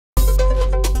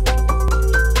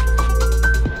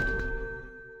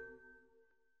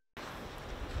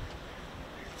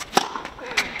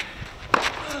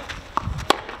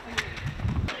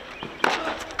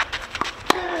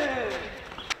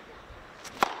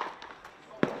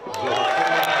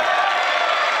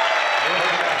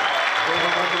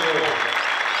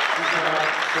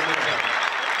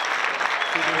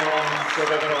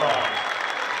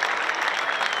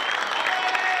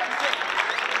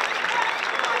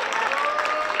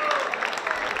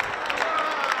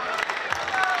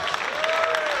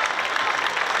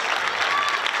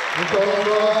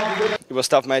It was a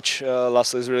tough match.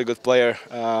 Laszlo is a really good player,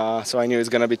 so I knew it's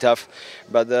going to be tough.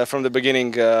 But from the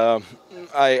beginning,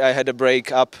 I had a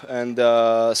break up, and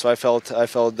so I felt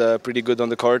pretty good on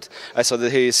the court. I saw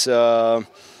that he's, I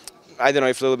don't know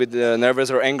if a little bit nervous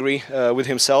or angry with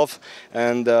himself,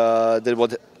 and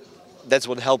that's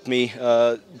what helped me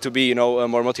to be,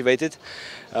 more motivated.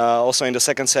 Also in the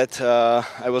second set,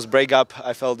 I was break up.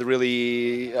 I was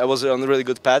on a really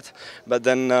good path, but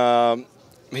then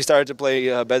he started to play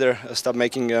better, stopped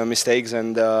making mistakes,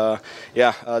 and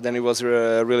then it was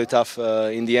really tough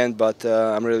in the end. But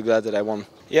I'm really glad that I won.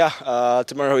 Yeah,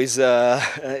 tomorrow is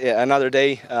another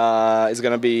day. It's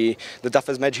gonna be the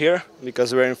toughest match here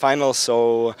because we're in finals.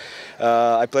 So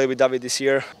I played with David this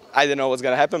year. I don't know what's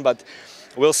gonna happen, but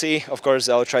we'll see. Of course,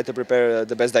 I'll try to prepare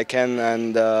the best I can,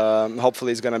 and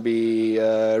hopefully it's going to be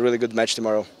a really good match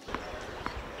tomorrow.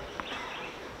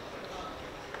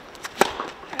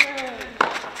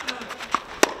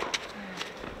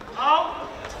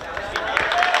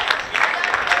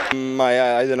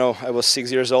 I don't know, I was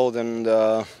 6 years old and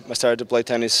I started to play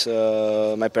tennis.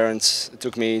 My parents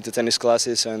took me to tennis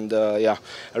classes, and I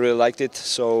really liked it.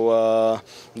 So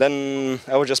then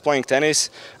I was just playing tennis.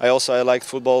 I liked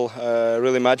football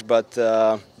really much, but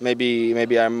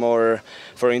maybe I'm more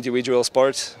for individual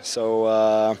sports.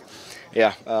 So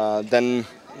then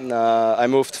I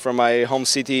moved from my home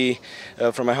city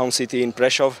in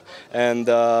Prešov, and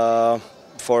I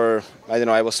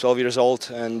was 12 years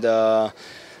old, and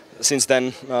since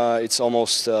then, it's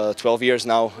almost 12 years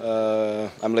now.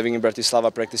 I'm living in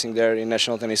Bratislava, practicing there in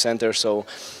National Tennis Center, so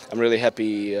I'm really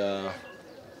happy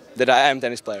that I am a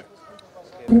tennis player.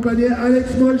 Compagnie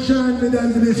Alex Molcan,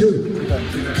 mesdames et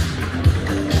messieurs.